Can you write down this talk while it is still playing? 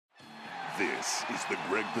This is the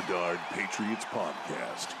Greg Bedard Patriots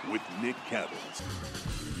Podcast with Nick Cattles.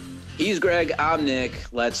 He's Greg, I'm Nick.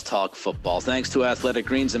 Let's talk football. Thanks to Athletic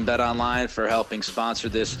Greens and Bet Online for helping sponsor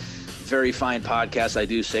this very fine podcast. I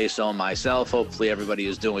do say so myself. Hopefully everybody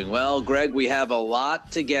is doing well. Greg, we have a lot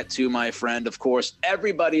to get to, my friend. Of course,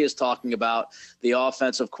 everybody is talking about the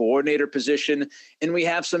offensive coordinator position, and we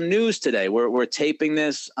have some news today. We're taping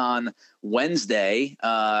this on Wednesday,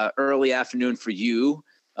 early afternoon for you,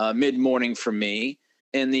 mid-morning for me.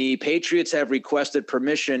 And the Patriots have requested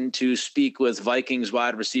permission to speak with Vikings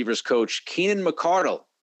wide receivers coach Keenan McCardle.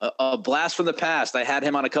 A blast from the past. I had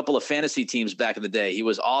him on a couple of fantasy teams back in the day. He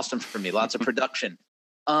was awesome for me. Lots of production.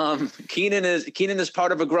 Keenan is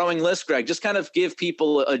part of a growing list, Greg. Just kind of give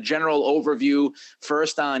people a general overview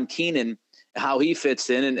first on Keenan, how he fits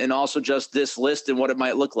in, and also just this list and what it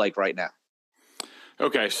might look like right now.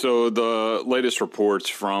 Okay, so the latest reports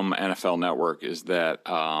from NFL Network is that,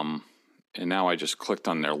 and now I just clicked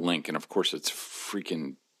on their link, and of course it's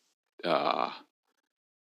freaking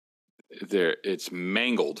it's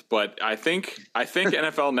mangled. But I think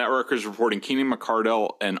NFL Network is reporting Keenan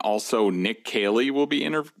McCardle and also Nick Caley will be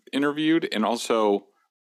interviewed, and also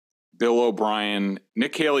Bill O'Brien.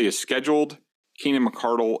 Nick Caley is scheduled. Keenan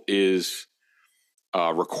McCardle is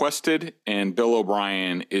requested, and Bill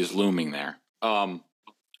O'Brien is looming there.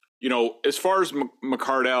 As far as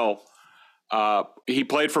McCardle, he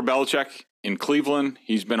played for Belichick in Cleveland.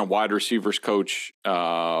 He's been a wide receivers coach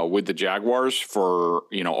with the Jaguars for,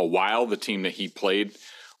 a while, the team that he played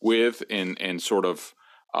with and sort of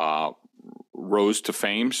rose to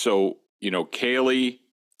fame. So, Caley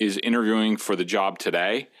is interviewing for the job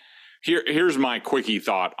today. Here's my quickie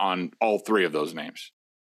thought on all three of those names.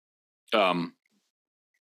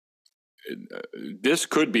 This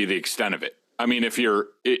could be the extent of it. I mean, if you're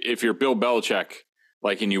Bill Belichick,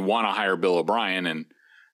 and you want to hire Bill O'Brien, and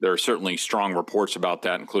there are certainly strong reports about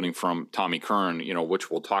that, including from Tommy Kern, which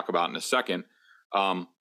we'll talk about in a second.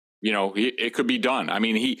 It could be done. I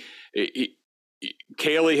mean,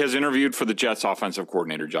 Caley has interviewed for the Jets offensive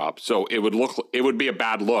coordinator job, so it would be a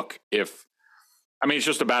bad look it's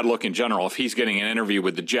just a bad look in general if he's getting an interview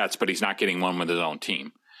with the Jets, but he's not getting one with his own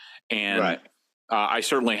team. And right. I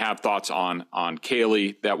certainly have thoughts on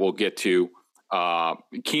Caley that we'll get to.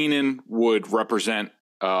 Keenan would represent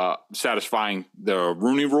satisfying the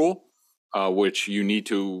Rooney Rule, which you need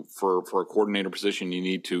to, for a coordinator position, you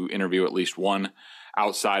need to interview at least one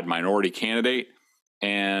outside minority candidate.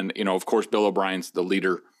 And, of course, Bill O'Brien's the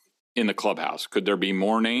leader in the clubhouse. Could there be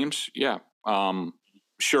more names? Yeah,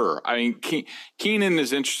 sure. I mean, Keenan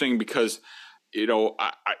is interesting because,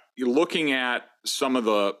 looking at some of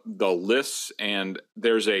the lists, and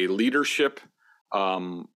there's a leadership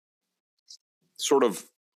sort of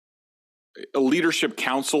a leadership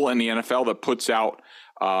council in the NFL that puts out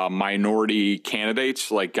minority candidates,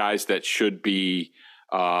 like guys that should be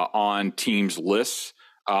on teams' lists.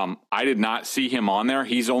 I did not see him on there.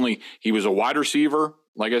 He was a wide receiver.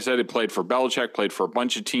 Like I said, he played for Belichick, played for a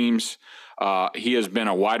bunch of teams. He has been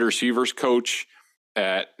a wide receivers coach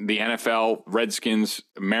at the NFL, Redskins,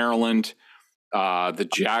 Maryland, the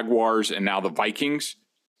Jaguars, and now the Vikings.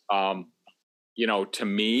 To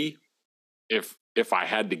me, if I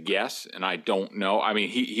had to guess, and I don't know, I mean,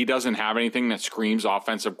 he doesn't have anything that screams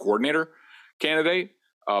offensive coordinator candidate.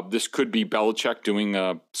 This could be Belichick doing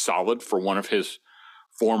a solid for one of his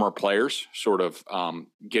former players, sort of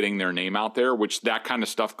getting their name out there, which that kind of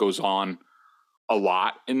stuff goes on a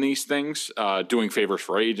lot in these things, doing favors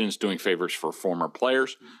for agents, doing favors for former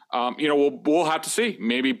players. We'll have to see.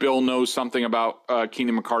 Maybe Bill knows something about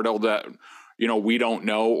Keenan McCardle that, we don't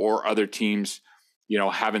know, or other teams,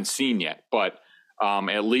 haven't seen yet. But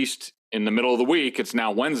at least in the middle of the week, it's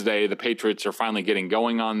now Wednesday, the Patriots are finally getting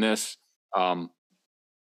going on this. Like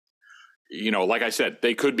I said,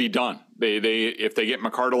 they could be done. They if they get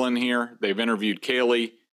McCardle in here, they've interviewed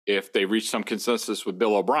Caley. If they reach some consensus with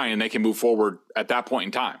Bill O'Brien, they can move forward at that point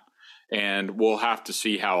in time. And we'll have to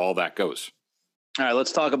see how all that goes. All right,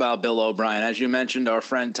 let's talk about Bill O'Brien. As you mentioned, our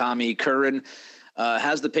friend Tommy Curran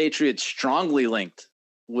has the Patriots strongly linked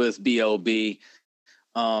with B.O.B.,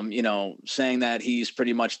 saying that he's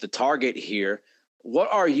pretty much the target here.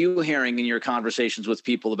 What are you hearing in your conversations with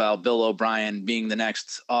people about Bill O'Brien being the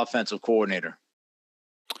next offensive coordinator?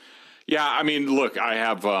 Yeah, I mean, look, I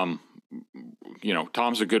have,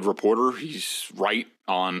 Tom's a good reporter. He's right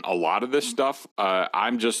on a lot of this stuff.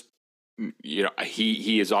 I'm just,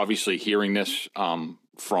 he is obviously hearing this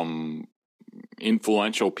from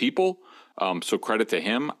influential people. So credit to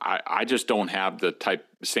him. I just don't have the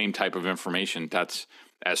same type of information that's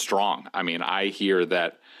as strong. I mean, I hear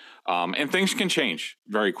that And things can change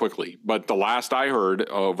very quickly. But the last I heard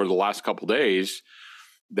over the last couple of days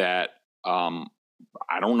that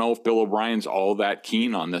I don't know if Bill O'Brien's all that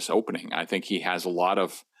keen on this opening. I think he has a lot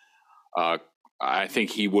of I think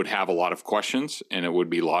he would have a lot of questions, and it would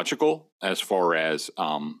be logical as far as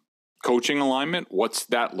coaching alignment. What's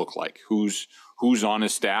that look like? Who's on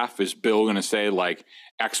his staff? Is Bill going to say like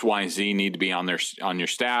X, Y, Z need to be on your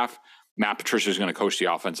staff? Matt Patricia is going to coach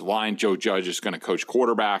the offensive line. Joe Judge is going to coach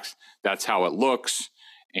quarterbacks. That's how it looks.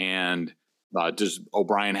 And does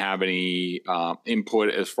O'Brien have any input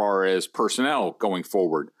as far as personnel going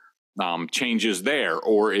forward? Changes there,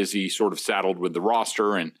 or is he sort of saddled with the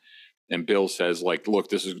roster? And Bill says like, look,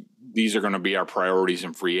 these are going to be our priorities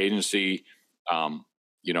in free agency.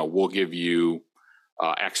 We'll give you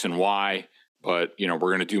X and Y, but we're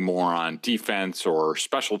going to do more on defense or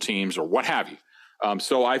special teams or what have you.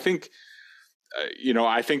 So I think,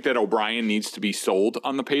 I think that O'Brien needs to be sold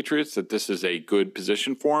on the Patriots, that this is a good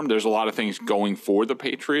position for him. There's a lot of things going for the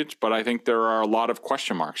Patriots, but I think there are a lot of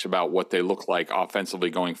question marks about what they look like offensively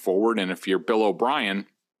going forward. And if you're Bill O'Brien,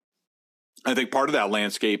 I think part of that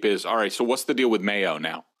landscape is, all right, so what's the deal with Mayo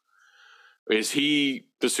now? Is he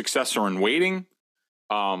the successor in waiting?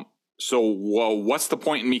 What's the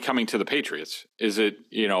point in me coming to the Patriots? Is it,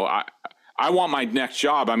 I want my next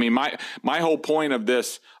job. I mean, my whole point of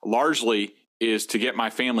this largely is to get my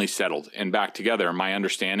family settled and back together. My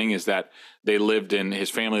understanding is that his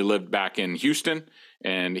family lived back in Houston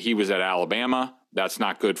and he was at Alabama. That's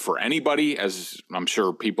not good for anybody, as I'm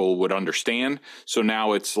sure people would understand. So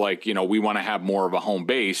now it's like, we want to have more of a home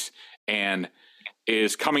base, and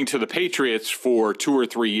is coming to the Patriots for 2 or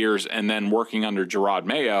 3 years and then working under Gerard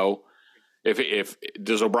Mayo. If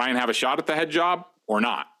does O'Brien have a shot at the head job or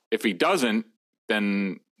not? If he doesn't,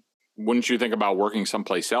 then wouldn't you think about working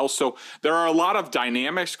someplace else? So there are a lot of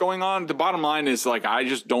dynamics going on. The bottom line is like, I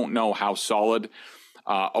just don't know how solid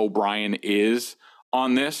O'Brien is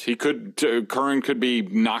on this. Curran could be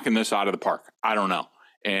knocking this out of the park. I don't know.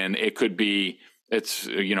 And it could be, it's,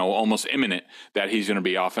 almost imminent that he's going to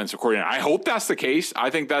be offensive coordinator. I hope that's the case. I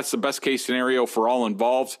think that's the best case scenario for all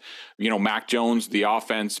involved. Mac Jones, the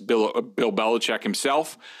offense, Bill Belichick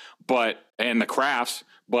himself, and the Crafts.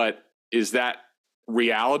 But is that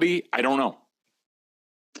reality? I don't know.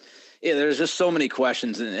 Yeah, there's just so many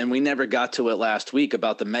questions, and we never got to it last week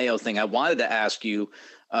about the Mayo thing. I wanted to ask you,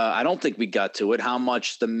 I don't think we got to it, how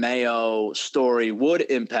much the Mayo story would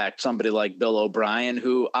impact somebody like Bill O'Brien,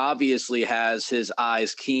 who obviously has his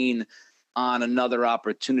eyes keen on another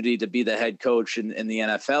opportunity to be the head coach in the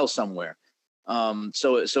NFL somewhere.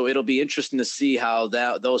 So it'll be interesting to see how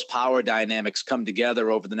those power dynamics come together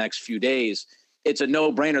over the next few days. It's a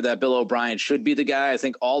no-brainer that Bill O'Brien should be the guy. I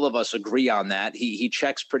think all of us agree on that. He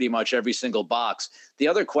checks pretty much every single box. The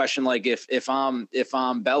other question, like if I'm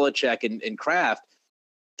Belichick and Kraft,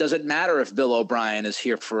 does it matter if Bill O'Brien is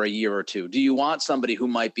here for a year or two? Do you want somebody who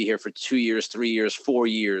might be here for 2 years, 3 years, 4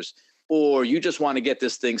 years, or you just want to get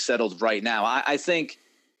this thing settled right now? I think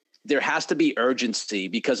there has to be urgency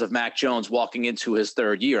because of Mac Jones walking into his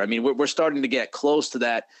third year. I mean, we're starting to get close to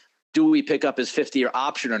that. Do we pick up his 5th-year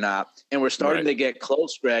option or not? And we're starting to get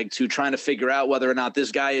close, Greg, to trying to figure out whether or not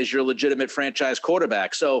this guy is your legitimate franchise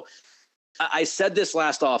quarterback. So I said this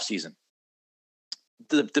last offseason.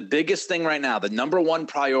 The biggest thing right now, the number one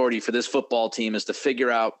priority for this football team is to figure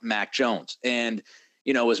out Mac Jones. And,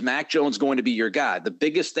 is Mac Jones going to be your guy? The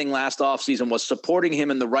biggest thing last offseason was supporting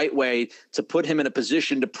him in the right way to put him in a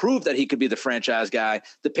position to prove that he could be the franchise guy.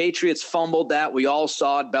 The Patriots fumbled that. We all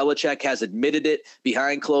saw it. Belichick has admitted it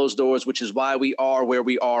behind closed doors, which is why we are where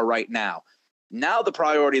we are right now. Now the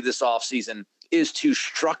priority of this offseason is to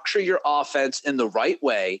structure your offense in the right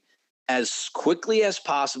way as quickly as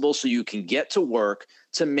possible so you can get to work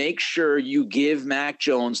to make sure you give Mac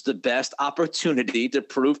Jones the best opportunity to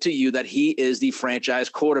prove to you that he is the franchise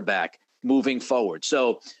quarterback moving forward.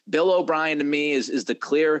 So Bill O'Brien to me is the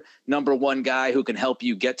clear number one guy who can help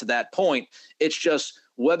you get to that point. It's just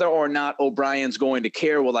whether or not O'Brien's going to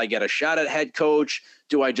care. Will I get a shot at head coach?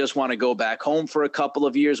 Do I just want to go back home for a couple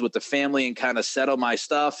of years with the family and kind of settle my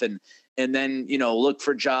stuff and then, look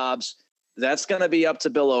for jobs? That's going to be up to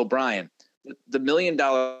Bill O'Brien. The $1 million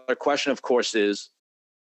question, of course, is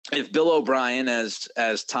if Bill O'Brien,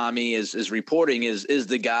 as Tommy is reporting, is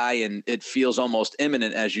the guy and it feels almost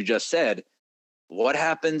imminent, as you just said, what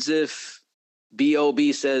happens if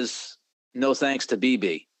B.O.B. says no thanks to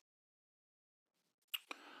B.B.?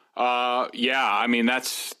 Yeah, I mean,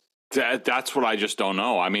 that's what I just don't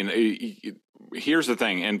know. I mean, here's the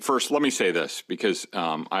thing. And first, let me say this because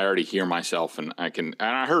I already hear myself and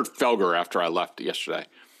I heard Felger after I left yesterday,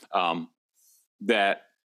 that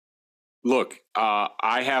Look,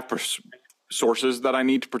 I have sources that I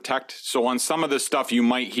need to protect. So on some of this stuff, you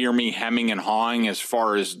might hear me hemming and hawing as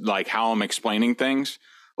far as like how I'm explaining things.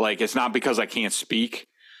 Like, it's not because I can't speak.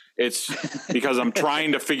 It's because I'm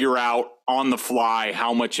trying to figure out on the fly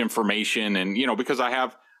how much information, and, you know, because I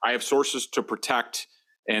have sources to protect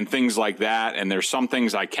and things like that. And there's some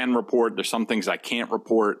things I can report. There's some things I can't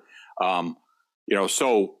report. You know,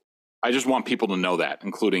 so I just want people to know that,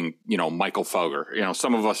 including, you know, Michael Fogger. You know,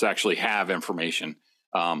 some of us actually have information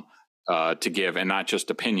to give and not just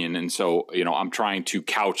opinion. And so, you know, I'm trying to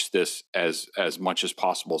couch this as much as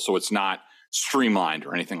possible, so it's not streamlined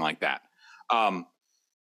or anything like that.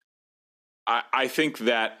 I think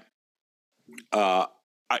that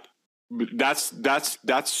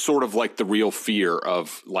that's sort of like the real fear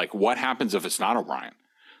of like what happens if it's not O'Brien.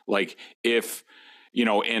 Like, if, you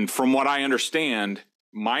know, and from what I understand,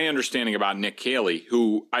 my understanding about Nick Caley,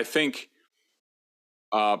 who I think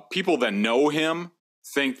people that know him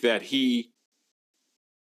think that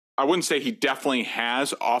I wouldn't say he definitely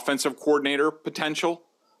has offensive coordinator potential,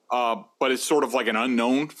 but it's sort of like an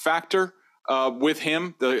unknown factor with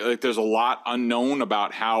him. There's a lot unknown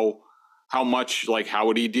about how much, like, how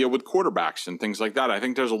would he deal with quarterbacks and things like that. I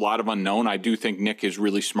think there's a lot of unknown. I do think Nick is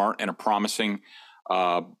really smart and a promising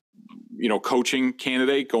you know, coaching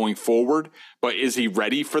candidate going forward, but is he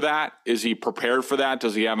ready for that? Is he prepared for that?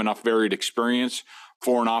 Does he have enough varied experience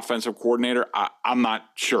for an offensive coordinator? I'm not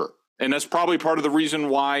sure. And that's probably part of the reason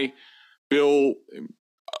why Bill,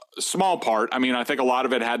 small part, I mean, I think a lot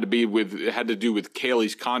of it had to do with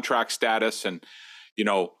Caley's contract status, and, you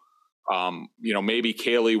know, maybe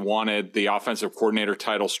Caley wanted the offensive coordinator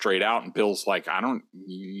title straight out, and Bill's like,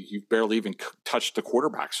 you've barely even touched the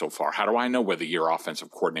quarterback so far. How do I know whether you're offensive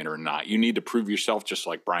coordinator or not? You need to prove yourself, just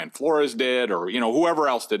like Brian Flores did, or, you know, whoever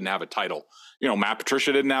else didn't have a title. You know, Matt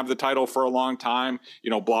Patricia didn't have the title for a long time, you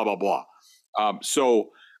know, blah, blah, blah. So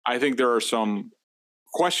I think there are some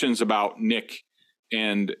questions about Nick,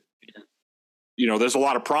 and, you know, there's a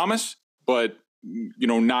lot of promise, but, you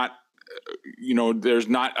know, there's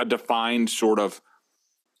not a defined sort of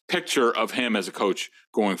picture of him as a coach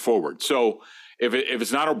going forward. So if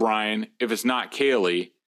it's not O'Brien, if it's not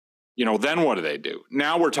Caley, you know, then what do they do?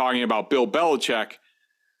 Now we're talking about Bill Belichick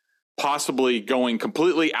possibly going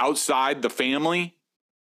completely outside the family,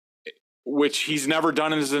 which he's never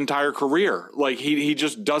done in his entire career. Like, he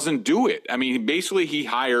just doesn't do it. I mean, basically he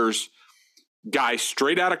hires guys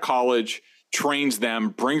straight out of college, trains them,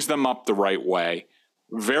 brings them up the right way.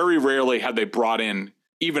 Very rarely have they brought in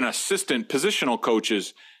even assistant positional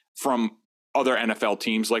coaches from other NFL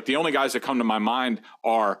teams. Like, the only guys that come to my mind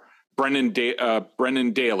are Brendan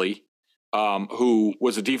Daly, who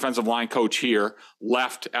was a defensive line coach here,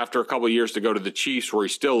 left after a couple of years to go to the Chiefs, where he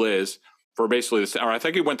still is for basically this. Or I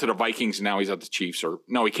think he went to the Vikings, and now he's at the Chiefs. Or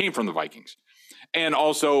no, he came from the Vikings. And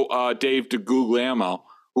also Dave DeGuglielmo,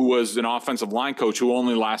 who was an offensive line coach who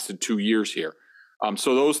only lasted 2 years here.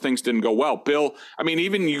 So those things didn't go well. Bill, I mean,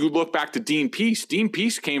 even you look back to Dean Pease. Dean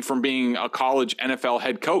Pease came from being a college NFL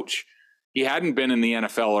head coach. He hadn't been in the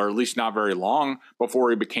NFL, or at least not very long,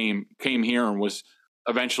 before he came here and was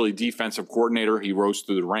eventually defensive coordinator. He rose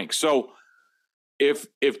through the ranks. So if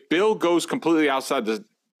Bill goes completely outside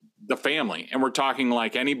the family, and we're talking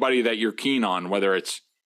like anybody that you're keen on, whether it's,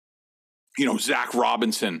 you know, Zach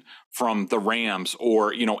Robinson from the Rams,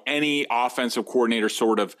 or, you know, any offensive coordinator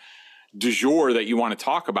sort of du jour that you want to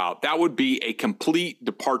talk about, that would be a complete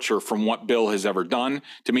departure from what Bill has ever done.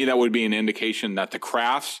 To me, that would be an indication that the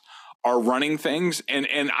Krafts are running things. And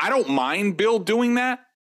I don't mind Bill doing that.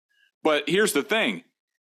 But here's the thing.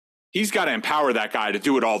 He's got to empower that guy to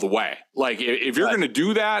do it all the way. Like, if you're going to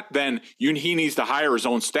do that, then he needs to hire his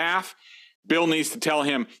own staff. Bill needs to tell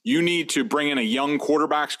him, you need to bring in a young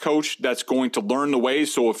quarterbacks coach that's going to learn the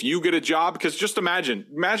ways. So if you get a job, because just imagine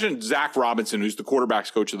Zach Robinson, who's the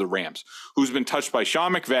quarterbacks coach of the Rams, who's been touched by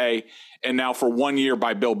Sean McVay and now for 1 year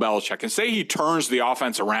by Bill Belichick, and say he turns the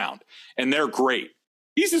offense around and they're great.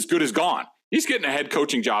 He's as good as gone. He's getting a head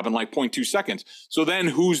coaching job in like 0.2 seconds. So then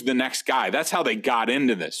who's the next guy? That's how they got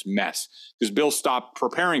into this mess, because Bill stopped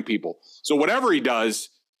preparing people. So whatever he does,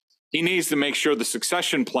 he needs to make sure the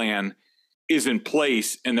succession plan is in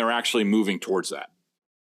place and they're actually moving towards that.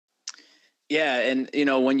 Yeah. And, you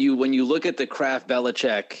know, when you look at the Kraft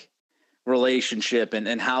Belichick relationship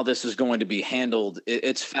and how this is going to be handled,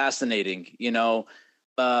 it's fascinating. You know,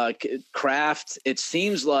 Kraft, it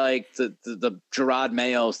seems like the Gerard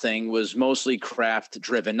Mayo thing was mostly Kraft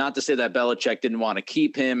driven. Not to say that Belichick didn't want to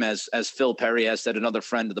keep him, as Phil Perry has said, another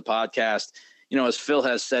friend of the podcast, you know, as Phil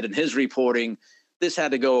has said in his reporting, this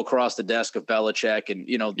had to go across the desk of Belichick. And,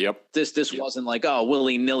 you know, this wasn't like, oh,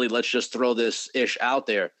 willy-nilly, let's just throw this ish out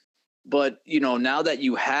there. But, now that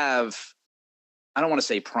you have, I don't want to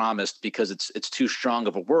say promised because it's too strong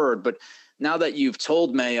of a word, but now that you've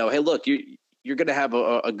told Mayo, hey, look, you're going to have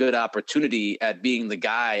a good opportunity at being the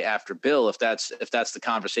guy after Bill, if that's the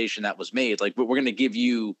conversation that was made, like we're going to give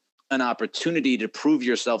you an opportunity to prove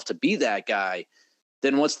yourself to be that guy,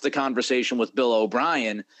 then what's the conversation with Bill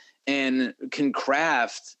O'Brien? And can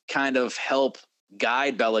Kraft kind of help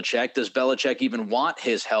guide Belichick? Does Belichick even want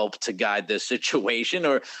his help to guide this situation?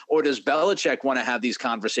 Or does Belichick want to have these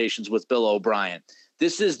conversations with Bill O'Brien?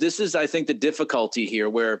 This is, I think, the difficulty here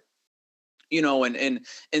where,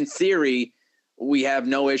 in theory, we have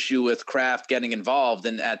no issue with Kraft getting involved.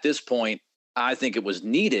 And at this point, I think it was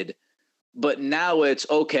needed. But now it's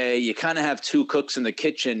okay. You kind of have two cooks in the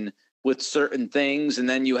kitchen with certain things. And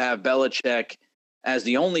then you have Belichick as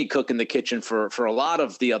the only cook in the kitchen for a lot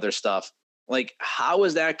of the other stuff. Like, how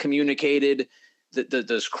is that communicated?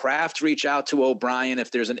 Does Kraft reach out to O'Brien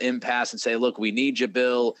if there's an impasse and say, look, we need you,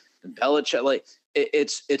 Bill? And Belichick, like,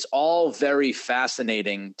 it's all very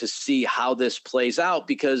fascinating to see how this plays out,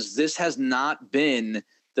 because this has not been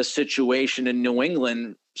the situation in New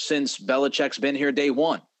England since Belichick's been here day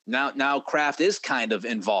one. Now Kraft is kind of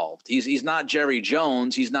involved. He's not Jerry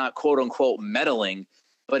Jones. He's not, quote unquote, meddling,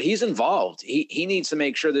 but he's involved. He needs to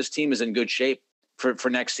make sure this team is in good shape for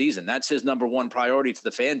next season. That's his number one priority to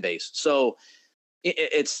the fan base. So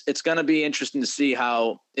it's going to be interesting to see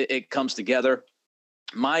how it comes together.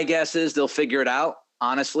 My guess is they'll figure it out.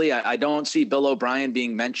 Honestly, I don't see Bill O'Brien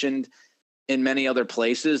being mentioned in many other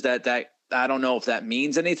places. That I don't know if that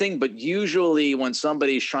means anything, but usually when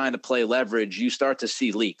somebody's trying to play leverage, you start to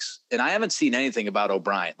see leaks. And I haven't seen anything about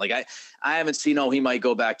O'Brien. Like I haven't seen, he might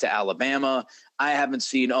go back to Alabama. I haven't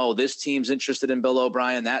seen, this team's interested in Bill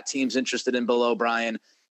O'Brien. That team's interested in Bill O'Brien.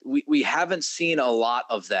 We haven't seen a lot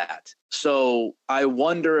of that. So I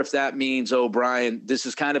wonder if that means O'Brien, this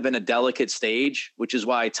is kind of in a delicate stage, which is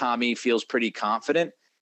why Tommy feels pretty confident.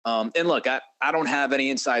 And look, I don't have any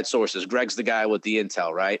inside sources. Greg's the guy with the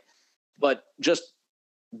intel, right? But just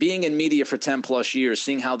being in media for 10 plus years,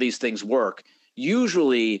 seeing how these things work,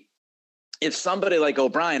 usually if somebody like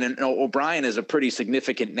O'Brien, and O'Brien is a pretty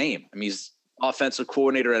significant name. I mean, he's offensive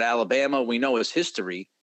coordinator at Alabama. We know his history.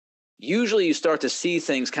 Usually you start to see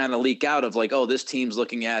things kind of leak out of like, this team's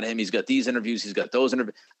looking at him. He's got these interviews. He's got those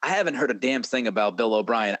interviews. I haven't heard a damn thing about Bill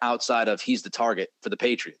O'Brien outside of he's the target for the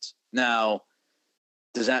Patriots. Now,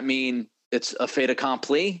 does that mean it's a fait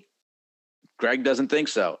accompli? Greg doesn't think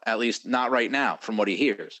so, at least not right now from what he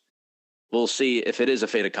hears. We'll see if it is a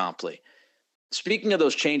fait accompli. Speaking of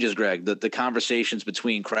those changes, Greg, the conversations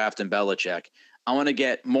between Kraft and Belichick, I want to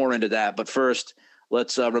get more into that. But first,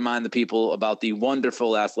 let's remind the people about the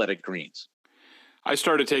wonderful Athletic Greens. I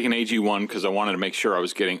started taking AG1 because I wanted to make sure I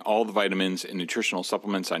was getting all the vitamins and nutritional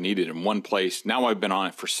supplements I needed in one place. Now I've been on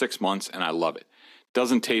it for 6 months, and I love it.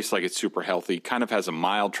 Doesn't taste like it's super healthy. Kind of has a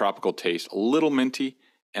mild tropical taste, a little minty,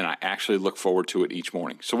 and I actually look forward to it each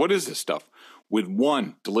morning. So what is this stuff? With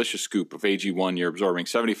one delicious scoop of AG1, you're absorbing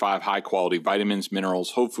 75 high-quality vitamins,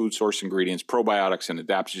 minerals, whole food source ingredients, probiotics, and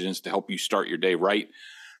adaptogens to help you start your day right.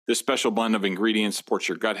 This special blend of ingredients supports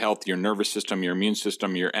your gut health, your nervous system, your immune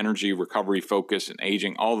system, your energy, recovery, focus, and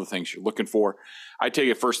aging, all the things you're looking for. I take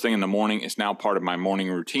it first thing in the morning. It's now part of my morning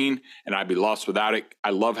routine, and I'd be lost without it.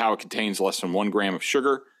 I love how it contains less than 1 gram of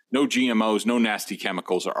sugar, no GMOs, no nasty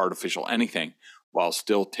chemicals or artificial anything, while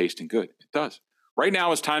still tasting good. It does. Right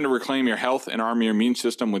now, it's time to reclaim your health and arm your immune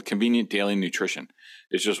system with convenient daily nutrition.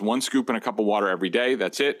 It's just 1 scoop in a cup of water every day.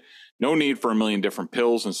 That's it. No need for a million different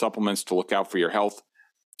pills and supplements to look out for your health.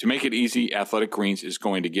 To make it easy, Athletic Greens is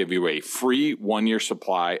going to give you a free 1-year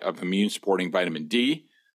supply of immune-supporting vitamin D,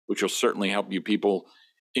 which will certainly help you people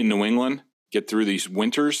in New England get through these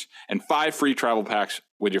winters, and 5 free travel packs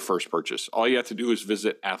with your first purchase. All you have to do is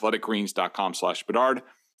visit athleticgreens.com/Bedard.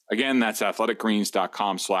 Again, that's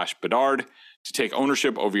athleticgreens.com/Bedard to take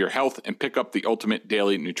ownership over your health and pick up the ultimate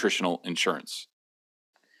daily nutritional insurance.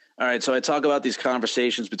 All right, so I talk about these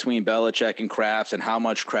conversations between Belichick and Kraft and how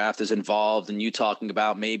much Kraft is involved, and you talking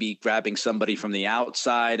about maybe grabbing somebody from the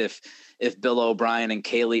outside if Bill O'Brien and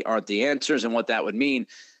Kaylee aren't the answers and what that would mean.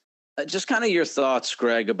 Just kind of your thoughts,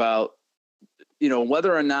 Greg, about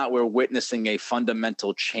whether or not we're witnessing a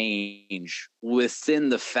fundamental change within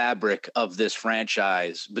the fabric of this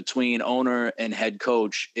franchise between owner and head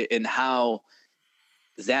coach and how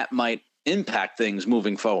that might impact things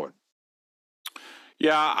moving forward.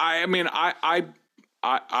 Yeah, I mean, I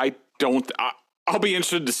don't. I'll be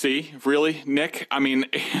interested to see, really, Nick. I mean,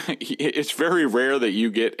 it's very rare that you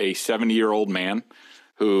get a 70-year-old man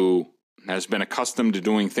who has been accustomed to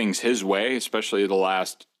doing things his way, especially the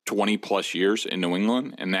last 20 plus years in New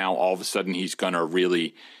England, and now all of a sudden he's going to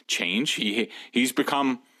really change. He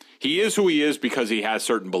is who he is because he has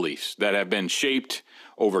certain beliefs that have been shaped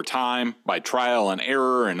over time by trial and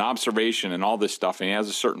error and observation and all this stuff. And he has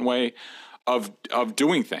a certain way of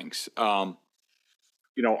doing things. All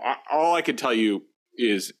I can tell you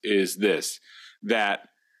is this, that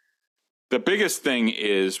the biggest thing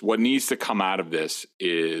is what needs to come out of this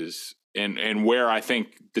is, and where I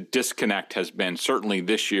think the disconnect has been certainly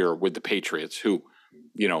this year with the Patriots, who,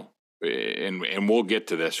 and we'll get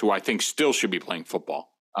to this, who I think still should be playing football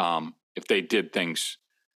if they did things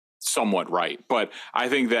somewhat right. But I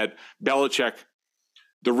think that Belichick,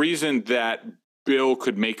 the reason that Bill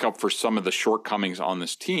could make up for some of the shortcomings on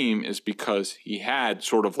this team is because he had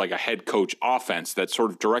sort of like a head coach offense that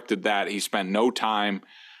sort of directed that. He spent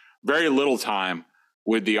very little time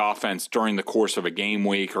with the offense during the course of a game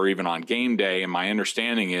week or even on game day. And my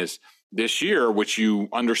understanding is this year, which you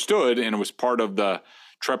understood, and it was part of the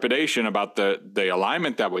trepidation about the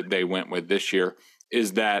alignment that they went with this year,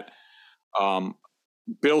 is that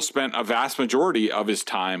Bill spent a vast majority of his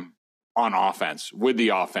time on offense, with the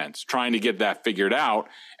offense, trying to get that figured out.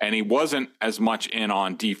 And he wasn't as much in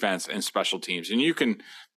on defense and special teams. And you can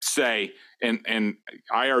say, and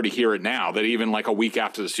I already hear it now, that even like a week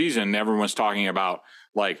after the season, everyone's talking about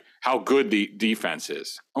like how good the defense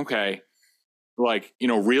is. Okay. Like,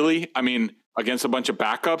 really? I mean, against a bunch of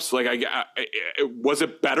backups, like was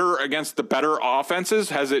it better against the better offenses?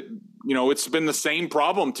 Has it, it's been the same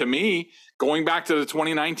problem to me going back to the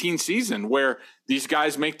 2019 season, where these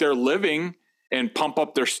guys make their living and pump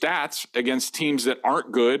up their stats against teams that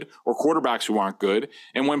aren't good or quarterbacks who aren't good.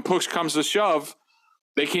 And when push comes to shove,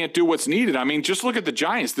 they can't do what's needed. I mean, just look at the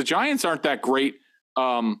Giants. The Giants aren't that great.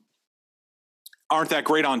 Aren't that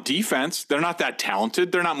great on defense. They're not that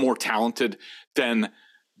talented. They're not more talented than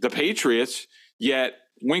the Patriots. Yet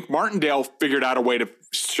Wink Martindale figured out a way to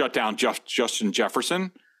shut down Justin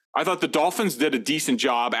Jefferson. I thought the Dolphins did a decent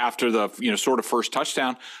job after the sort of first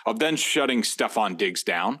touchdown of then shutting Stephon Diggs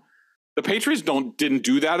down. The Patriots didn't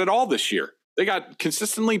do that at all this year. They got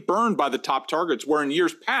consistently burned by the top targets, where in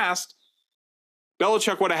years past,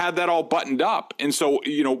 Belichick would have had that all buttoned up. And so,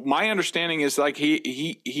 my understanding is like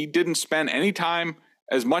he didn't spend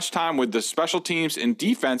as much time with the special teams and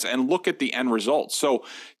defense and look at the end results. So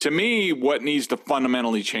to me, what needs to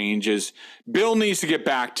fundamentally change is Bill needs to get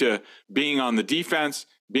back to being on the defense,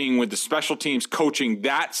 being with the special teams, coaching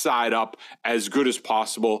that side up as good as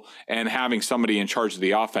possible, and having somebody in charge of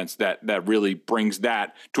the offense that really brings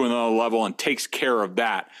that to another level and takes care of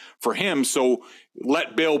that for him. So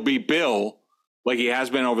let Bill be Bill, like he has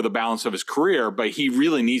been over the balance of his career, but he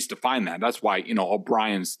really needs to find that. That's why,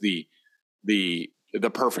 O'Brien's the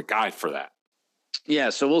perfect guy for that. Yeah,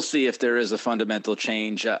 so we'll see if there is a fundamental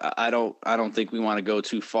change. I don't think we want to go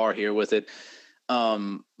too far here with it.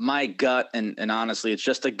 My gut, and honestly, it's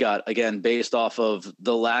just a gut, again, based off of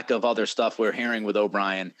the lack of other stuff we're hearing with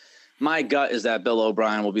O'Brien. My gut is that Bill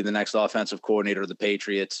O'Brien will be the next offensive coordinator of the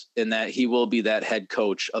Patriots, and that he will be that head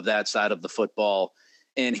coach of that side of the football.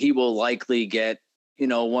 And he will likely get,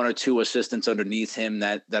 one or two assistants underneath him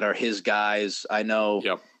that are his guys. I know,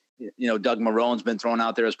 Doug Marrone's been thrown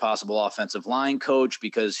out there as possible offensive line coach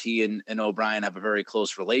because he and O'Brien have a very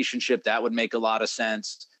close relationship. That would make a lot of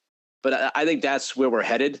sense. But I think that's where we're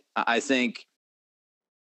headed. I think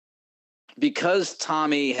because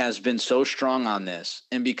Tommy has been so strong on this,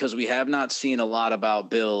 and because we have not seen a lot about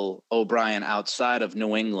Bill O'Brien outside of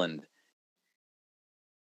New England,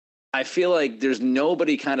 I feel like there's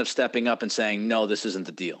nobody kind of stepping up and saying, no, this isn't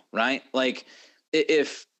the deal, right? Like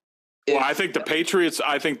I think the Patriots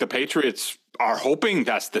are hoping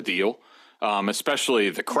that's the deal, especially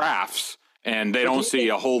the Crafts, and they don't see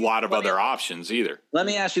a whole lot of other options either. Let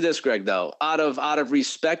me ask you this, Greg, though, out of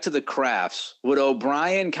respect to the Crafts, would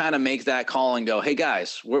O'Brien kind of make that call and go, hey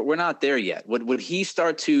guys, we're not there yet? Would he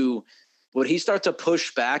start to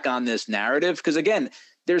push back on this narrative? Because again,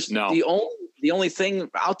 there's the only thing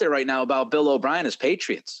out there right now about Bill O'Brien is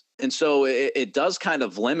Patriots. And so it does kind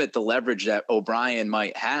of limit the leverage that O'Brien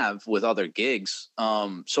might have with other gigs.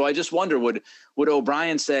 So I just wonder, would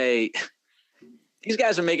O'Brien say, these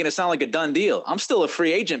guys are making it sound like a done deal. I'm still a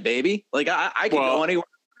free agent, baby. Like I can go anywhere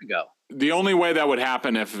I go. The only way that would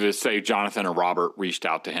happen if, say, Jonathan or Robert reached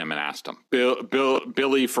out to him and asked him.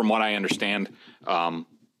 Billy, from what I understand, and,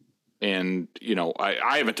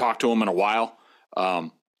 I haven't talked to him in a while,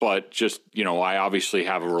 but just, I obviously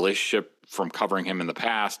have a relationship from covering him in the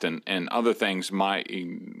past and other things.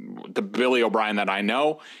 The Billy O'Brien that I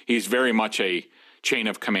know, he's very much a chain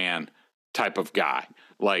of command type of guy.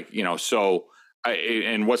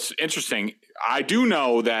 And what's interesting, I do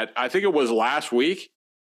know that I think it was last week,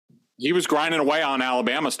 He was grinding away on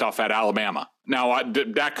Alabama stuff at Alabama. Now,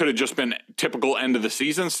 that could have just been typical end of the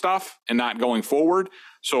season stuff and not going forward.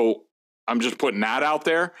 So I'm just putting that out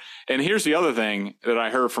there. And here's the other thing that I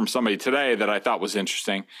heard from somebody today that I thought was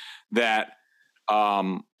interesting, that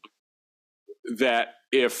that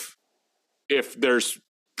if there's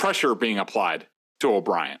pressure being applied to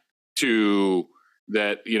O'Brien, to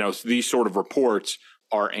that, these sort of reports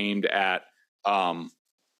are aimed at,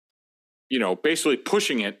 basically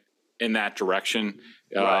pushing it in that direction.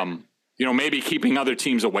 Right. Maybe keeping other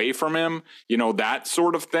teams away from him, that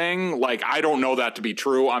sort of thing. Like, I don't know that to be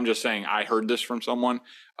true. I'm just saying I heard this from someone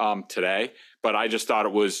today, but I just thought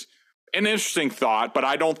it was an interesting thought. But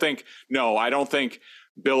I don't think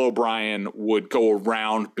Bill O'Brien would go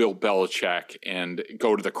around Bill Belichick and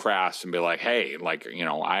go to the crass and be like, hey,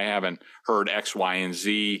 I haven't heard X, Y, and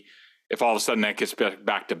Z. If all of a sudden that gets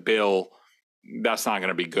back to Bill, that's not going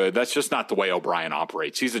to be good. That's just not the way O'Brien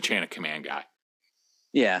operates. He's a chain of command guy.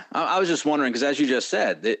 Yeah, I was just wondering, because as you just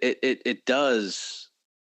said, it does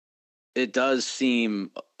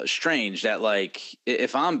seem strange that, like,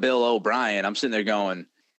 if I'm Bill O'Brien, I'm sitting there going,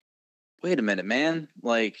 wait a minute, man,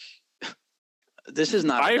 like, this is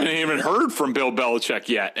not. I haven't even heard from Bill Belichick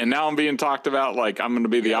yet, and now I'm being talked about like I'm going to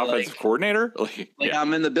be the offensive coordinator.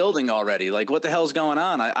 I'm in the building already. Like, what the hell's going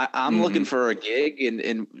on? I'm looking for a gig,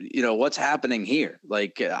 and what's happening here?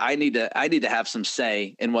 Like, I need to have some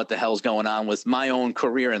say in what the hell's going on with my own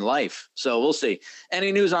career and life. So we'll see.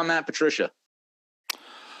 Any news on Matt Patricia?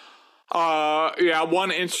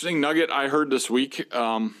 One interesting nugget I heard this week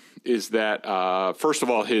is that first of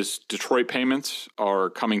all, his Detroit payments are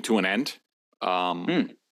coming to an end.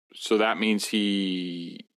 So that means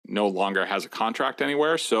he no longer has a contract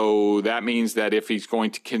anywhere. So that means that if he's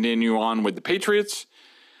going to continue on with the Patriots,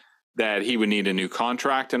 that he would need a new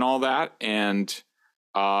contract and all that. And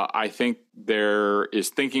I think there is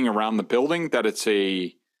thinking around the building that it's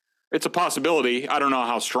a possibility. I don't know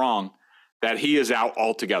how strong, that he is out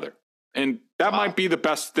altogether. And that might be the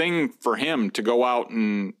best thing for him, to go out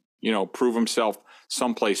and, prove himself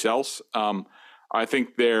someplace else. I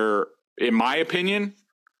think in my opinion,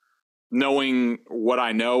 knowing what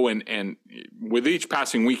I know, and with each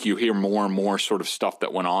passing week, you hear more and more sort of stuff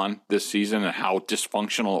that went on this season and how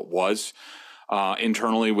dysfunctional it was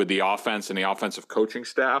internally with the offense and the offensive coaching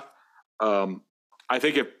staff. I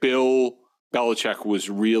think if Bill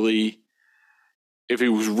Belichick if he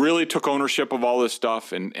really took ownership of all this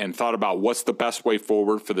stuff and thought about what's the best way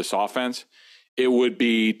forward for this offense, it would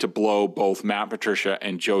be to blow both Matt Patricia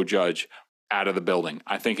and Joe Judge out of the building.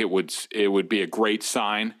 I think it would be a great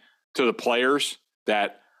sign to the players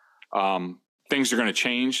that things are going to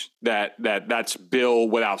change, that's Bill,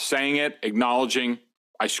 without saying it, acknowledging,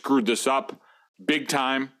 I screwed this up big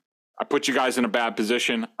time. I put you guys in a bad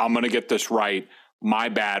position. I'm going to get this right. My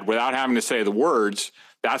bad, without having to say the words.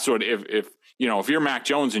 That's what, if you're Mac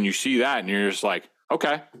Jones and you see that and you're just like,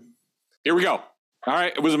 okay, here we go. All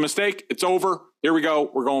right. It was a mistake. It's over. Here we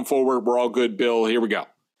go. We're going forward. We're all good, Bill. Here we go.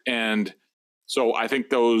 And so I think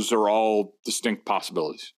those are all distinct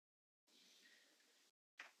possibilities.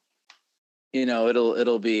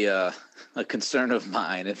 It'll be a concern of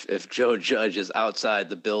mine if Joe Judge is outside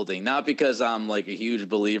the building, not because I'm like a huge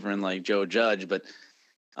believer in like Joe Judge, but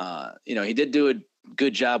he did do a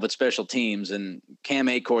good job with special teams, and Cam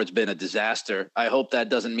Achord's been a disaster. I hope that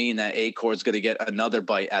doesn't mean that Achord's going to get another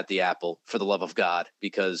bite at the apple, for the love of God,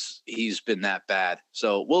 because he's been that bad.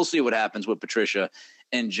 So we'll see what happens with Patricia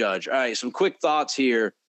and Judge. All right, some quick thoughts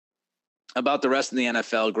here about the rest of the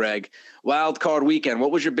NFL, Greg. Wild card weekend.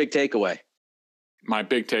 What was your big takeaway? My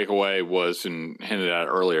big takeaway was, and hinted at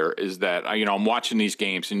earlier, is that, I'm watching these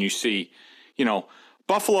games and you see,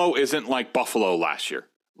 Buffalo isn't like Buffalo last year.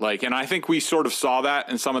 And I think we sort of saw that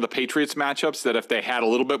in some of the Patriots matchups, that if they had a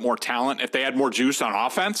little bit more talent, if they had more juice on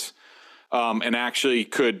offense, and actually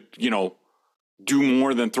could, do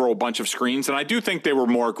more than throw a bunch of screens. And I do think they were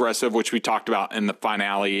more aggressive, which we talked about in the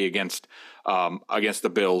finale against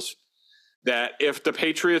the Bills, that if the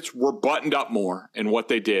Patriots were buttoned up more in what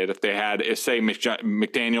they did, if they had, say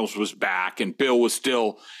McDaniels was back and Bill was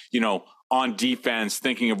still, on defense,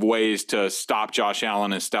 thinking of ways to stop Josh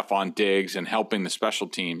Allen and Stephon Diggs and helping the special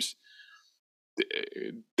teams,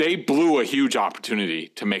 they blew a huge opportunity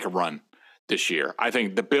to make a run this year. I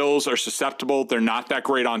think the Bills are susceptible. They're not that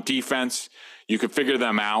great on defense. You could figure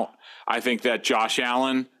them out. I think that Josh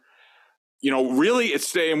Allen, really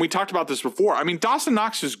and we talked about this before. I mean, Dawson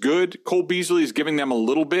Knox is good. Cole Beasley is giving them a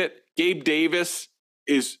little bit. Gabe Davis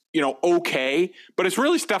is, okay, but it's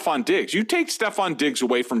really Stephon Diggs. You take Stephon Diggs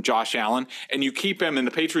away from Josh Allen and you keep him, and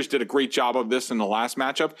the Patriots did a great job of this in the last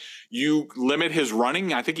matchup. You limit his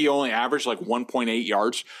running. I think he only averaged like 1.8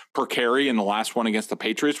 yards per carry in the last one against the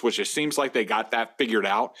Patriots, which it seems like they got that figured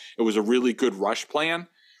out. It was a really good rush plan.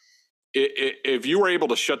 If you were able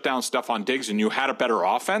to shut down Stephon Diggs and you had a better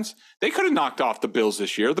offense, they could have knocked off the Bills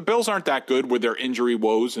this year. The Bills aren't that good with their injury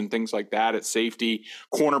woes and things like that at safety.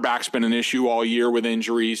 Cornerback's been an issue all year with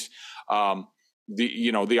injuries.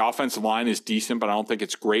 The offensive line is decent, but I don't think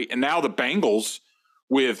it's great. And now the Bengals,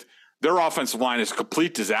 with their offensive line, is a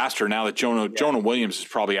complete disaster now that Jonah Williams is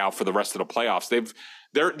probably out for the rest of the playoffs.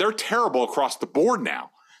 They're terrible across the board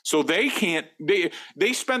now. So they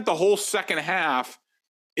spent the whole second half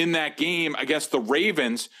in that game against the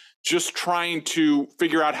Ravens, just trying to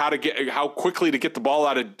figure out how quickly to get the ball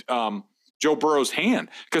out of Joe Burrow's hand,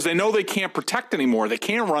 because they know they can't protect anymore. They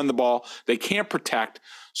can't run the ball. They can't protect.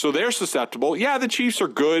 So they're susceptible. Yeah, the Chiefs are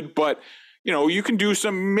good, but you can do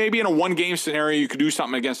maybe in a one game scenario, you could do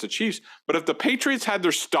something against the Chiefs. But if the Patriots had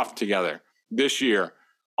their stuff together this year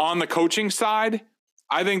on the coaching side,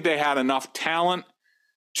 I think they had enough talent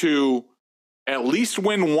to at least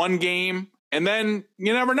win one game. And then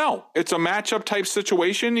you never know. It's a matchup type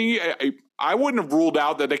situation. I wouldn't have ruled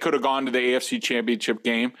out that they could have gone to the AFC Championship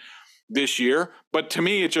game this year. But to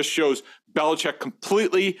me, it just shows Belichick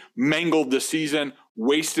completely mangled the season,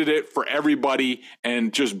 wasted it for everybody,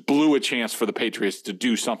 and just blew a chance for the Patriots to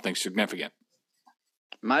do something significant.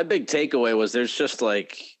 My big takeaway was there's just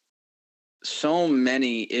like so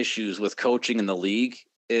many issues with coaching in the league,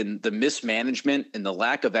 and the mismanagement and the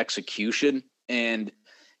lack of execution. And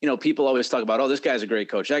people always talk about, this guy's a great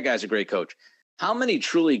coach. That guy's a great coach. How many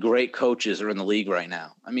truly great coaches are in the league right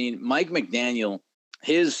now? I mean, Mike McDaniel,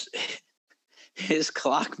 his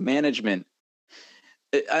clock management.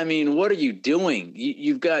 I mean, what are you doing?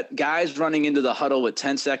 You've got guys running into the huddle with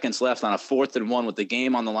 10 seconds left on a 4th and 1 with the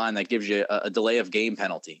game on the line that gives you a delay of game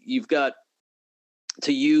penalty. You've got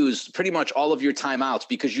to use pretty much all of your timeouts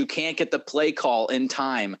because you can't get the play call in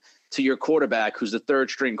time to your quarterback, who's the third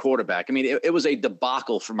string quarterback. I mean, it was a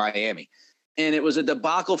debacle for Miami, and it was a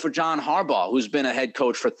debacle for John Harbaugh, who's been a head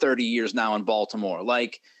coach for 30 years now in Baltimore.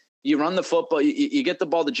 Like, you run the football, you get the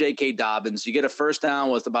ball to J.K. Dobbins, you get a first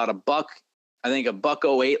down with about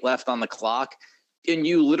 $1.08 left on the clock, and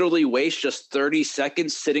you literally waste just 30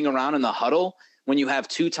 seconds sitting around in the huddle when you have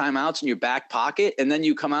 2 timeouts in your back pocket, and then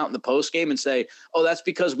you come out in the post game and say, that's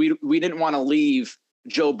because we didn't want to leave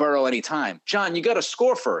Joe Burrow anytime. John, you got to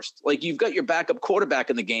score first. Like, you've got your backup quarterback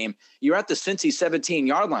in the game. You're at the Cincy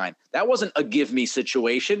 17-yard line. That wasn't a give me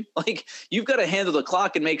situation. Like, you've got to handle the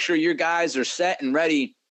clock and make sure your guys are set and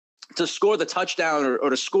ready to score the touchdown or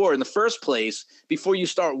to score in the first place before you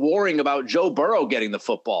start worrying about Joe Burrow getting the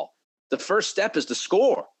football. The first step is to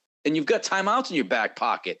score, and you've got timeouts in your back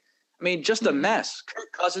pocket. I mean, just a mess.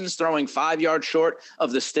 Kirk Cousins throwing 5 yards short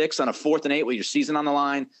of the sticks on a 4th and 8 with your season on the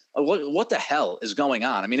line. What the hell is going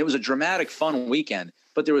on? I mean, it was a dramatic, fun weekend,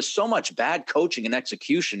 but there was so much bad coaching and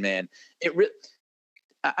execution, man.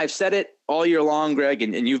 I've said it all year long, Greg,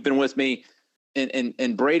 and you've been with me.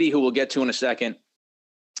 And Brady, who we'll get to in a second,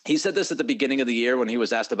 he said this at the beginning of the year when he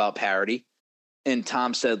was asked about parity. And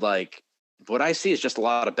Tom said, like, what I see is just a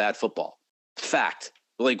lot of bad football. Fact.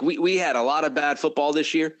 Like, we had a lot of bad football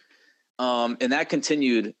this year. And that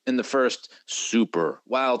continued in the first super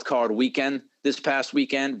wild card weekend this past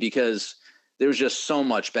weekend because there was just so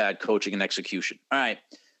much bad coaching and execution. All right,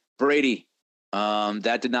 Brady,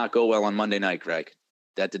 that did not go well on Monday night, Greg.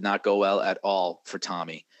 That did not go well at all for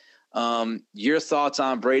Tommy. Your thoughts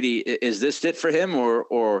on Brady? Is this it for him,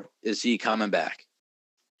 or is he coming back?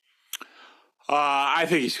 I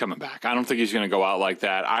think he's coming back. I don't think he's going to go out like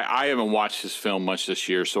that. I haven't watched his film much this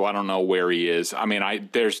year, so I don't know where he is. I mean,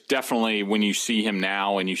 there's definitely, when you see him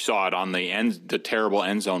now, and you saw it on the terrible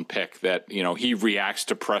end zone pick, that he reacts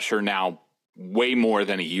to pressure now way more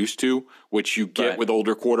than he used to, which you get with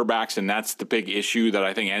older quarterbacks, and that's the big issue that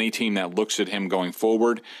I think any team that looks at him going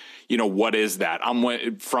forward, what is that?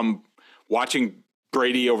 From watching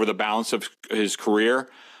Brady over the balance of his career,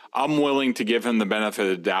 I'm willing to give him the benefit of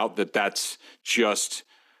the doubt that that's just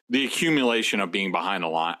the accumulation of being behind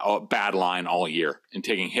a bad line all year and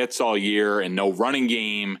taking hits all year and no running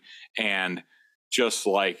game. And just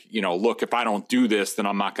like, look, if I don't do this, then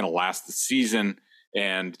I'm not going to last the season,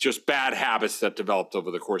 and just bad habits that developed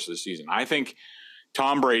over the course of the season. I think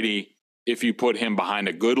Tom Brady, if you put him behind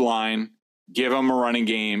a good line, give him a running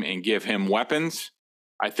game and give him weapons,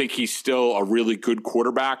 I think he's still a really good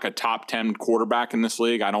quarterback, a top 10 quarterback in this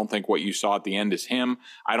league. I don't think what you saw at the end is him.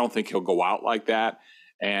 I don't think he'll go out like that.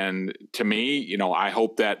 And to me, I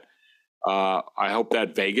hope that I hope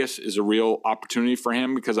that Vegas is a real opportunity for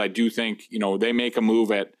him, because I do think, they make a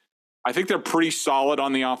move I think they're pretty solid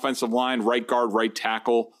on the offensive line, right guard, right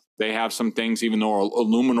tackle. They have some things, even though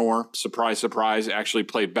Illuminor, surprise, surprise, actually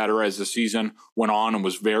played better as the season went on and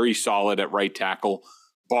was very solid at right tackle.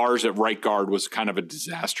 Bars at right guard was kind of a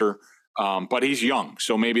disaster, but he's young,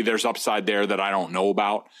 so maybe there's upside there that I don't know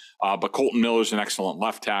about. But Colton Miller's an excellent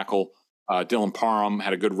left tackle. Dylan Parham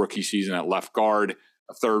had a good rookie season at left guard,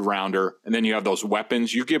 a third rounder. And then you have those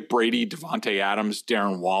weapons. You get Brady, Devontae Adams,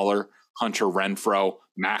 Darren Waller, Hunter Renfrow,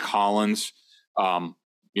 Mac Hollins. I'm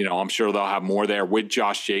sure they'll have more there with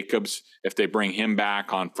Josh Jacobs if they bring him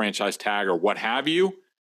back on franchise tag or what have you.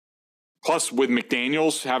 Plus, with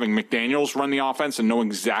McDaniels, having McDaniels run the offense and knowing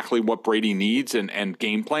exactly what Brady needs and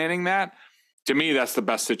game planning that, to me, that's the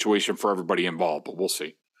best situation for everybody involved, but we'll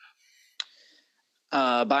see.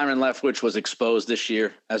 Byron Leftwich was exposed this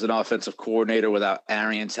year as an offensive coordinator without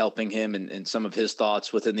Arians helping him and some of his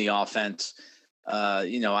thoughts within the offense.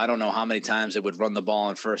 I don't know how many times it would run the ball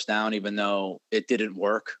on first down, even though it didn't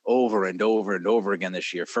work over and over and over again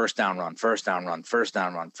this year. First down run, first down run, first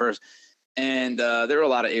down run, first. And there are a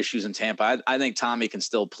lot of issues in Tampa. I think Tommy can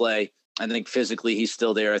still play. I think physically he's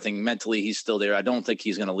still there. I think mentally he's still there. I don't think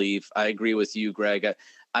he's going to leave. I agree with you, Greg.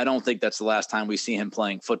 I don't think that's the last time we see him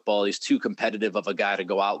playing football. He's too competitive of a guy to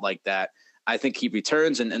go out like that. I think he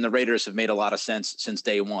returns, and the Raiders have made a lot of sense since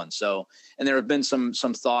day one. So, and there have been some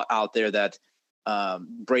thought out there that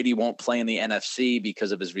Brady won't play in the NFC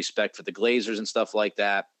because of his respect for the Glazers and stuff like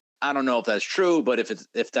that. I don't know if that's true, but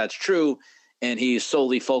if that's true and he's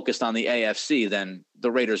solely focused on the AFC, then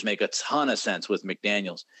the Raiders make a ton of sense with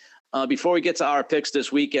McDaniels. Before we get to our picks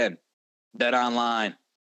this weekend, Bet Online.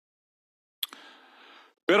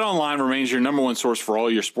 BetOnline remains your number one source for all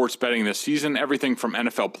your sports betting this season. Everything from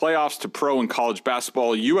NFL playoffs to pro and college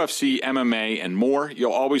basketball, UFC, MMA, and more.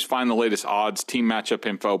 You'll always find the latest odds, team matchup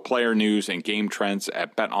info, player news, and game trends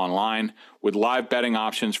at BetOnline. With live betting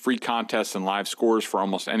options, free contests, and live scores for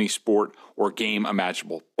almost any sport or game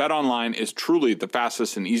imaginable. BetOnline is truly the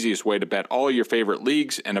fastest and easiest way to bet all your favorite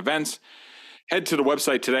leagues and events. Head to the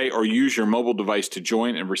website today or use your mobile device to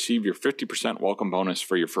join and receive your 50% welcome bonus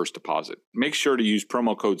for your first deposit. Make sure to use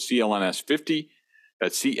promo code CLNS50,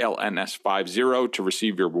 that's CLNS50, to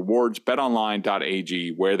receive your rewards.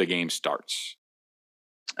 BetOnline.ag, where the game starts.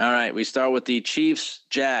 All right, we start with the Chiefs,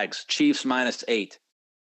 Jags. Chiefs -8.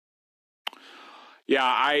 Yeah,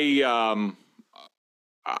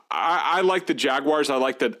 I like the Jaguars. I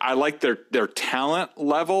like their talent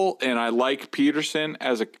level, and I like Peterson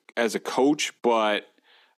as a coach, but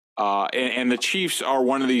and the Chiefs are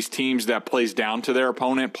one of these teams that plays down to their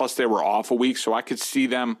opponent. Plus, they were off a week, so I could see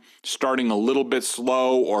them starting a little bit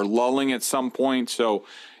slow or lulling at some point. So,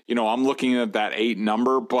 I'm looking at that 8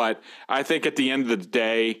 number, but I think at the end of the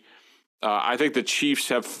day, I think the Chiefs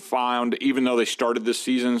have found, even though they started this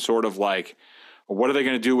season sort of like, what are they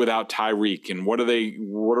going to do without Tyreek? And what are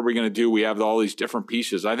we going to do? We have all these different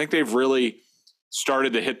pieces. I think they've really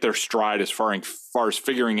started to hit their stride as far as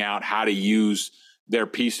figuring out how to use their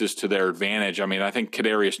pieces to their advantage. I mean, I think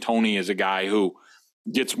Kadarius Toney is a guy who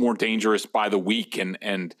gets more dangerous by the week, and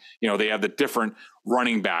they have the different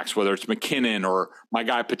running backs, whether it's McKinnon or my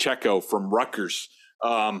guy Pacheco from Rutgers.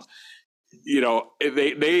 They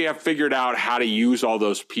have figured out how to use all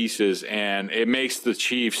those pieces, and it makes the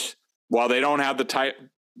Chiefs, while they don't have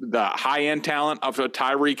the high-end talent of a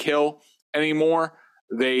Tyreek Hill anymore,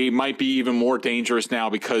 they might be even more dangerous now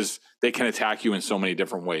because they can attack you in so many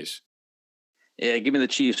different ways. Yeah, give me the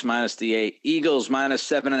Chiefs -8. Eagles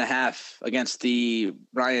 -7.5 against the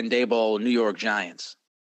Brian Daboll New York Giants.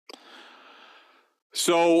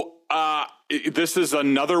 So this is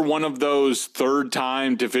another one of those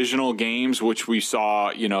third-time divisional games, which we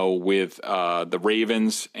saw, with the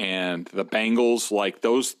Ravens and the Bengals. Like,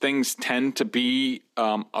 those things tend to be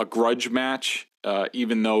a grudge match,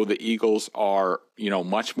 even though the Eagles are,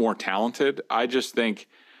 much more talented. I just think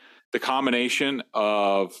the combination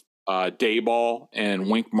of Daboll and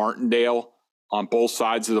Wink Martindale on both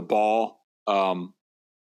sides of the ball,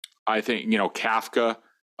 I think, Kafka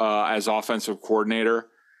as offensive coordinator,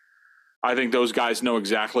 I think those guys know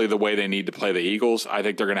exactly the way they need to play the Eagles. I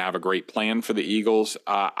think they're going to have a great plan for the Eagles.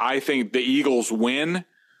 I think the Eagles win,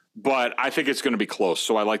 but I think it's going to be close.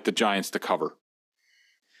 So I like the Giants to cover.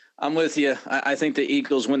 I'm with you. I think the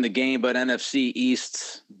Eagles win the game, but NFC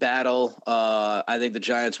East battle, I think the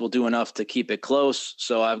Giants will do enough to keep it close.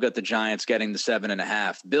 So I've got the Giants getting the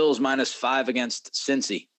 7.5. Bills -5 against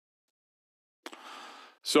Cincy.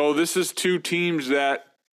 So this is two teams that,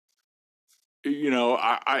 you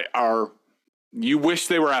wish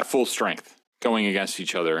they were at full strength going against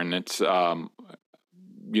each other. And it's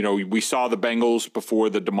we saw the Bengals before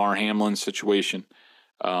the Damar Hamlin situation.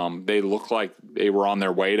 They look like they were on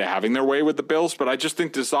their way to having their way with the Bills, but I just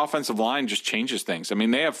think this offensive line just changes things. I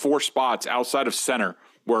mean, they have 4 spots outside of center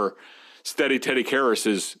where steady Teddy Karras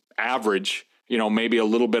is average, maybe a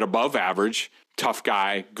little bit above average, tough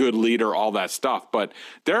guy, good leader, all that stuff. But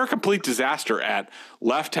they're a complete disaster at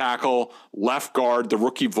left tackle, left guard, the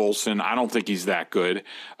rookie Volson. I don't think he's that good.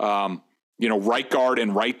 Right guard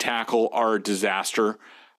and right tackle are a disaster.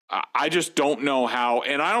 I just don't know how,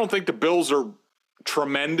 and I don't think the Bills are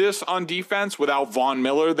tremendous on defense without Von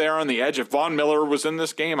Miller there on the edge. If Von Miller was in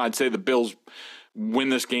this game, I'd say the Bills win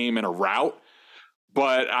this game in a rout.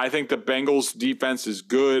 But I think the Bengals defense is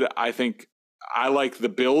good. I think I like the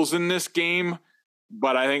Bills in this game,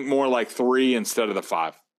 but I think more like 3 instead of the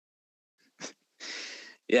 5.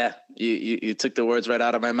 Yeah, you took the words right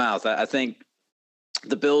out of my mouth. I think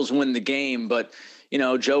the Bills win the game, but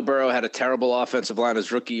Joe Burrow had a terrible offensive line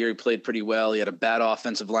his rookie year. He played pretty well. He had a bad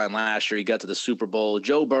offensive line last year. He got to the Super Bowl.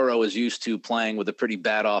 Joe Burrow is used to playing with a pretty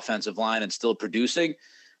bad offensive line and still producing.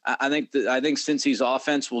 I think Cincy's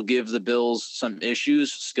offense will give the Bills some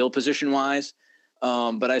issues skill position wise.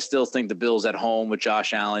 But I still think the Bills at home with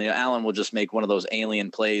Josh Allen, Allen will just make one of those alien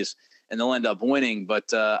plays and they'll end up winning.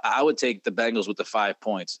 But I would take the Bengals with the 5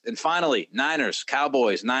 points. And finally,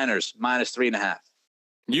 Cowboys, minus 3.5.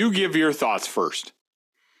 You give your thoughts first.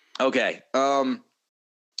 Okay.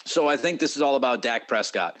 So I think this is all about Dak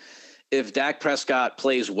Prescott. If Dak Prescott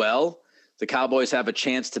plays well, the Cowboys have a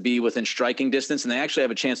chance to be within striking distance, and they actually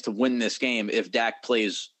have a chance to win this game if Dak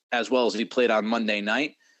plays as well as he played on Monday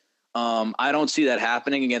night. I don't see that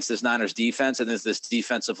happening against this Niners defense, and this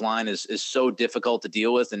defensive line is so difficult to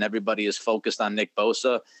deal with, and everybody is focused on Nick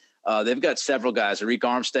Bosa. They've got several guys. Arik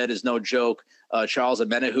Armstead is no joke. Charles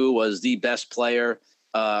Omenihu was the best player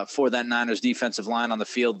for that Niners defensive line on the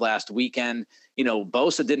field last weekend.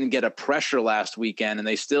 Bosa didn't get a pressure last weekend, and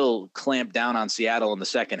they still clamped down on Seattle in the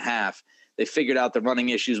second half. They figured out the running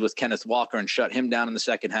issues with Kenneth Walker and shut him down in the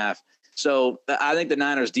second half. So I think the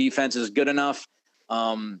Niners defense is good enough.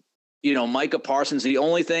 Micah Parsons, the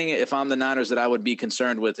only thing, if I'm the Niners, that I would be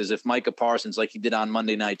concerned with is if Micah Parsons, like he did on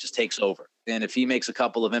Monday night, just takes over. And if he makes a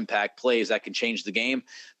couple of impact plays, that can change the game.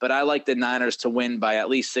 But I like the Niners to win by at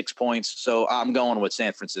least 6 points. So I'm going with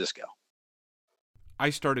San Francisco. I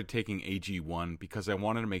started taking AG1 because I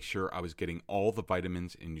wanted to make sure I was getting all the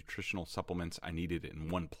vitamins and nutritional supplements I needed in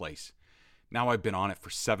one place. Now I've been on it for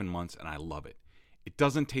 7 months and I love it. It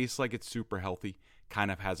doesn't taste like it's super healthy,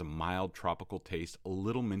 kind of has a mild tropical taste, a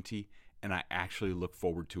little minty, and I actually look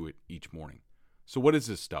forward to it each morning. So what is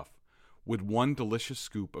this stuff? With one delicious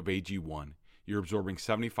scoop of AG1, you're absorbing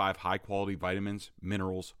 75 high-quality vitamins,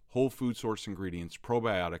 minerals, whole food source ingredients,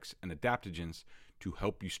 probiotics, and adaptogens to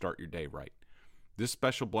help you start your day right. This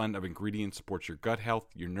special blend of ingredients supports your gut health,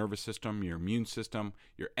 your nervous system, your immune system,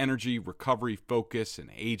 your energy, recovery, focus,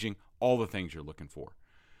 and aging, all the things you're looking for.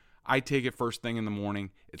 I take it first thing in the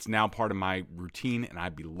morning. It's now part of my routine, and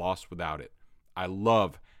I'd be lost without it. I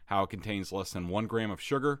love how it contains less than 1 gram of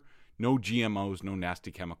sugar, no GMOs, no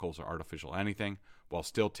nasty chemicals or artificial anything, while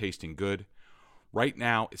still tasting good. Right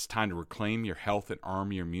now, it's time to reclaim your health and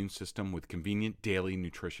arm your immune system with convenient daily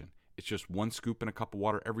nutrition. It's just 1 scoop in a cup of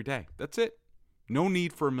water every day. That's it. No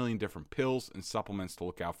need for a million different pills and supplements to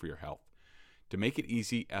look out for your health. To make it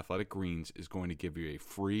easy, Athletic Greens is going to give you a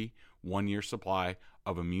free 1-year supply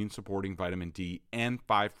of immune-supporting vitamin D and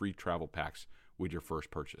 5 free travel packs with your first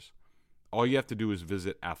purchase. All you have to do is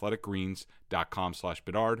visit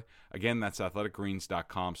athleticgreens.com/Bedard. Again, that's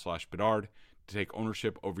athleticgreens.com/Bedard to take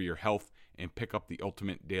ownership over your health and pick up the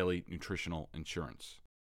ultimate daily nutritional insurance.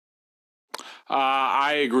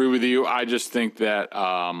 I agree with you. I just think that,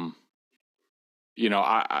 I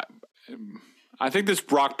think this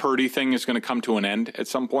Brock Purdy thing is going to come to an end at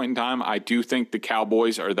some point in time. I do think the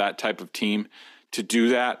Cowboys are that type of team to do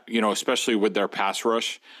that, especially with their pass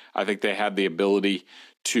rush. I think they have the ability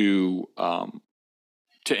to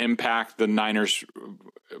impact the Niners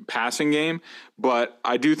passing game, but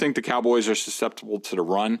I do think the Cowboys are susceptible to the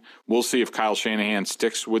run. We'll see if Kyle Shanahan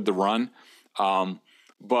sticks with the run.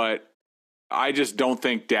 But I just don't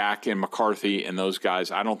think Dak and McCarthy and those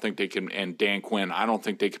guys, I don't think they can, and Dan Quinn, I don't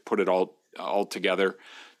think they could put it all together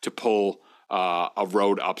to pull a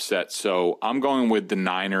road upset. So I'm going with the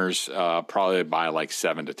Niners probably by like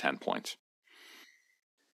 7 to 10 points.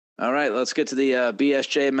 All right, let's get to the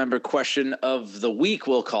BSJ member question of the week,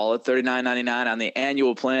 we'll call it. $39.99 on the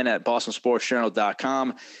annual plan at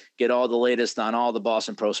BostonSportsJournal.com. Get all the latest on all the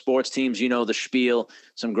Boston Pro sports teams. You know the spiel.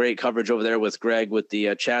 Some great coverage over there with Greg with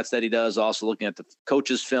the chats that he does. Also looking at the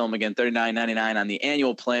coaches' film. Again, $39.99 on the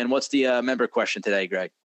annual plan. What's the member question today,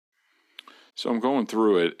 Greg? So I'm going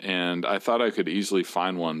through it, and I thought I could easily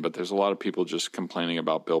find one, but there's a lot of people just complaining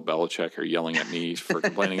about Bill Belichick or yelling at me for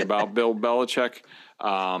complaining about Bill Belichick.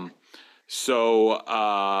 We'll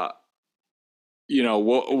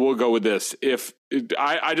go with this.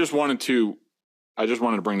 I just wanted to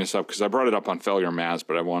bring this up because I brought it up on Failure Maz,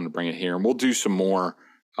 but I wanted to bring it here, and we'll do some more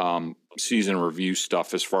season review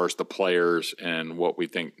stuff as far as the players and what we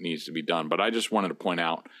think needs to be done. But I just wanted to point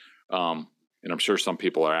out. And I'm sure some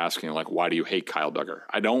people are asking, like, why do you hate Kyle Dugger?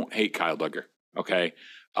 I don't hate Kyle Dugger, okay?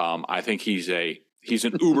 I think he's an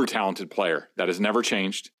uber talented player. That has never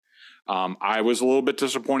changed. I was a little bit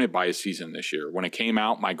disappointed by his season this year. When it came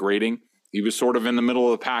out, my grading, he was sort of in the middle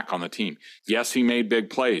of the pack on the team. Yes, he made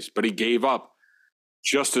big plays, but he gave up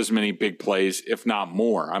just as many big plays, if not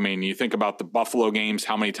more. I mean, you think about the Buffalo games,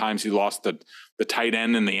 how many times he lost the tight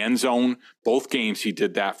end in the end zone. Both games he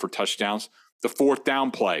did that for touchdowns. The fourth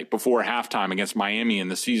down play before halftime against Miami in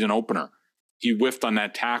the season opener, he whiffed on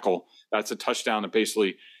that tackle. That's a touchdown that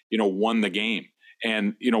basically, won the game.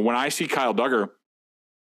 And, when I see Kyle Dugger,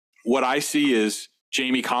 what I see is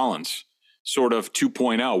Jamie Collins, sort of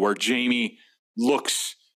 2.0, where Jamie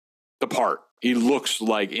looks the part. He looks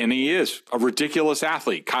like, and he is a ridiculous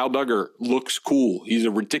athlete. Kyle Dugger looks cool. He's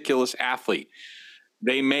a ridiculous athlete.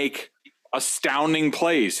 They make astounding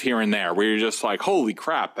plays here and there where you're just like, holy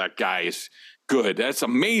crap, that guy is good. That's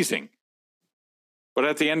amazing. But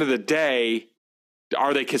at the end of the day,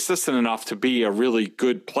 are they consistent enough to be a really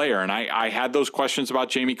good player? And I had those questions about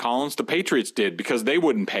Jamie Collins. The Patriots did because they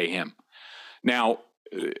wouldn't pay him. Now,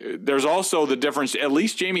 there's also the difference. At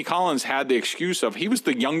least Jamie Collins had the excuse of he was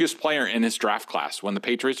the youngest player in his draft class. When the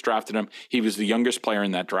Patriots drafted him, he was the youngest player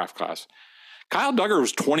in that draft class. Kyle Dugger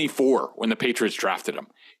was 24 when the Patriots drafted him.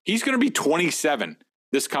 He's going to be 27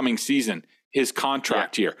 this coming season, his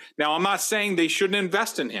contract year. Now, I'm not saying they shouldn't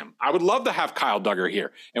invest in him. I would love to have Kyle Dugger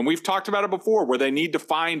here. And we've talked about it before where they need to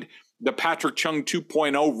find the Patrick Chung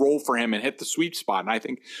 2.0 role for him and hit the sweet spot. And I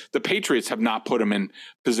think the Patriots have not put him in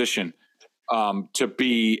position to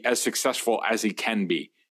be as successful as he can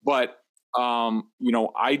be. But,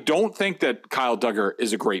 I don't think that Kyle Dugger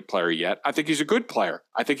is a great player yet. I think he's a good player.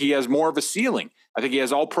 I think he has more of a ceiling. I think he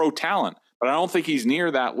has all-pro talent. But I don't think he's near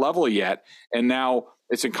that level yet. And now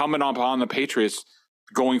it's incumbent upon the Patriots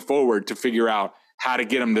going forward to figure out how to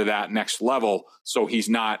get him to that next level so he's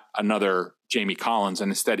not another Jamie Collins,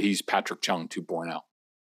 and instead he's Patrick Chung 2.0.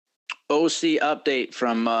 OC update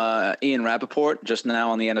from Ian Rappaport just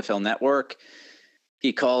now on the NFL Network.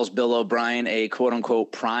 He calls Bill O'Brien a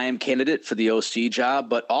quote-unquote prime candidate for the OC job,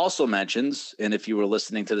 but also mentions, and if you were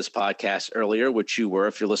listening to this podcast earlier, which you were,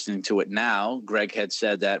 if you're listening to it now, Greg had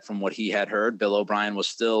said that from what he had heard, Bill O'Brien was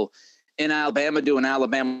still in Alabama doing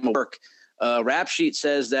Alabama work. Rap Sheet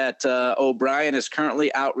says that O'Brien is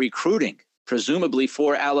currently out recruiting, presumably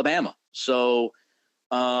for Alabama. So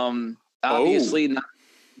obviously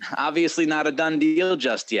not a done deal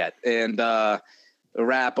just yet. And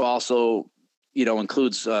Rap also,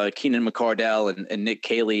 includes Keenan McCardell and Nick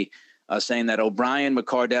Caley, saying that O'Brien,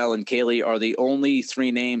 McCardell, and Caley are the only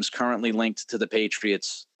three names currently linked to the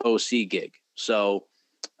Patriots OC gig. So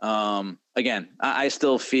again, I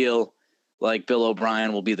still feel like Bill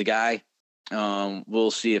O'Brien will be the guy.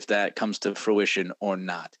 We'll see if that comes to fruition or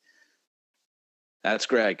not. That's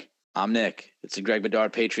Greg. I'm Nick. It's the Greg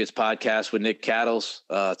Bedard Patriots podcast with Nick Cattles.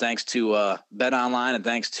 Thanks to Bet Online and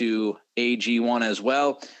thanks to AG1 as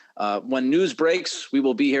well. When news breaks, we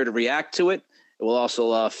will be here to react to it. We'll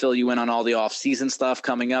also fill you in on all the off-season stuff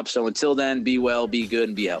coming up. So until then, be well, be good,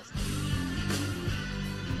 and be healthy.